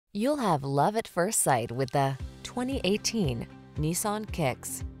You'll have love at first sight with the 2018 Nissan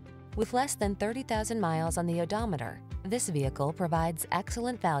Kicks. With less than 30,000 miles on the odometer, this vehicle provides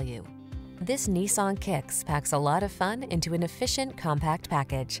excellent value. This Nissan Kicks packs a lot of fun into an efficient, compact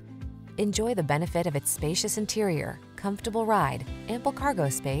package. Enjoy the benefit of its spacious interior, comfortable ride, ample cargo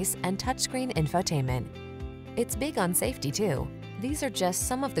space, and touchscreen infotainment. It's big on safety too. These are just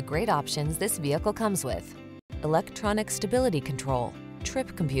some of the great options this vehicle comes with: electronic stability control,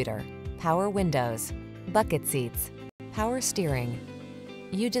 trip computer, power windows, bucket seats, power steering.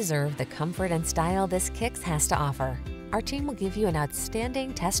 You deserve the comfort and style this Kicks has to offer. Our team will give you an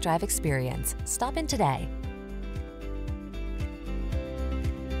outstanding test drive experience. Stop in today.